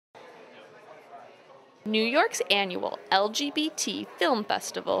New York's annual LGBT film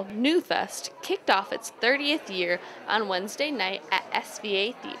festival, NewFest, kicked off its 30th year on Wednesday night at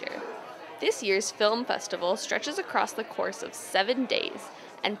SVA Theater. This year's film festival stretches across the course of 7 days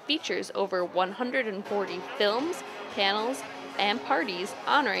and features over 140 films, panels, and parties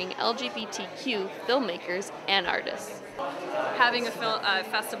honoring LGBTQ filmmakers and artists. Having a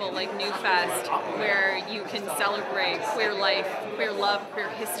festival like NewFest, where you can celebrate queer life, queer love, queer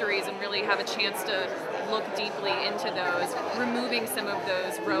histories, and really have a chance to look deeply into those, removing some of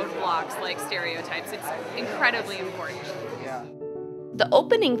those roadblocks like stereotypes, it's incredibly important. Yeah. The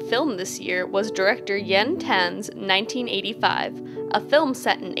opening film this year was director Yen Tan's 1985, a film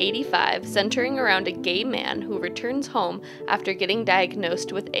set in '85 centering around a gay man who returns home after getting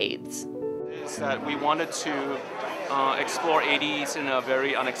diagnosed with AIDS. Is that we wanted to explore 80s in a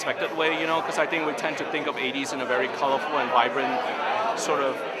very unexpected way, because I think we tend to think of 80s in a very colorful and vibrant sort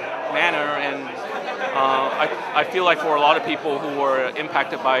of manner, and I feel like for a lot of people who were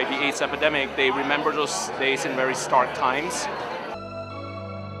impacted by the AIDS epidemic, they remember those days in very stark times.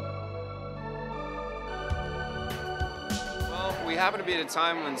 Well, we happen to be at a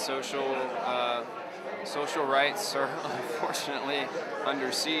time when social rights are unfortunately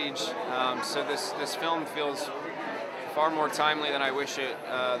under siege. So this film feels far more timely than I wish it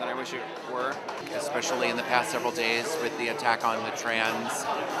were. Especially in the past several days with the attack on the trans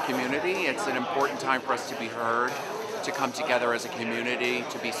community, it's an important time for us to be heard, to come together as a community,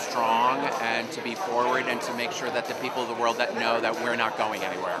 to be strong and to be forward, and to make sure that the people of the world that know that we're not going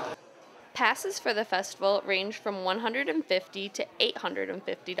anywhere. Passes for the festival range from $150 to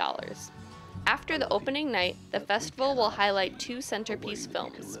 $850. After the opening night, the festival will highlight 2 centerpiece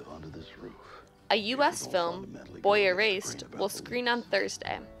films. A U.S. film, Boy Erased, will screen on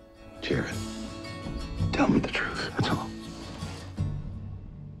Thursday. Jared, tell me the truth, that's all.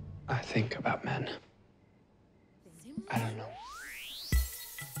 I think about men. I don't know.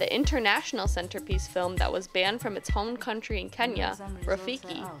 The international centerpiece film that was banned from its home country in Kenya,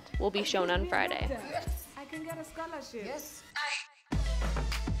 Rafiki, will be shown on Friday. I can get a scholarship. Yes.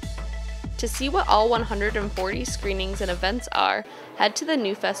 To see what all 140 screenings and events are, head to the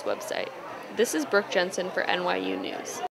NewFest website. This is Brooke Jensen for NYU News.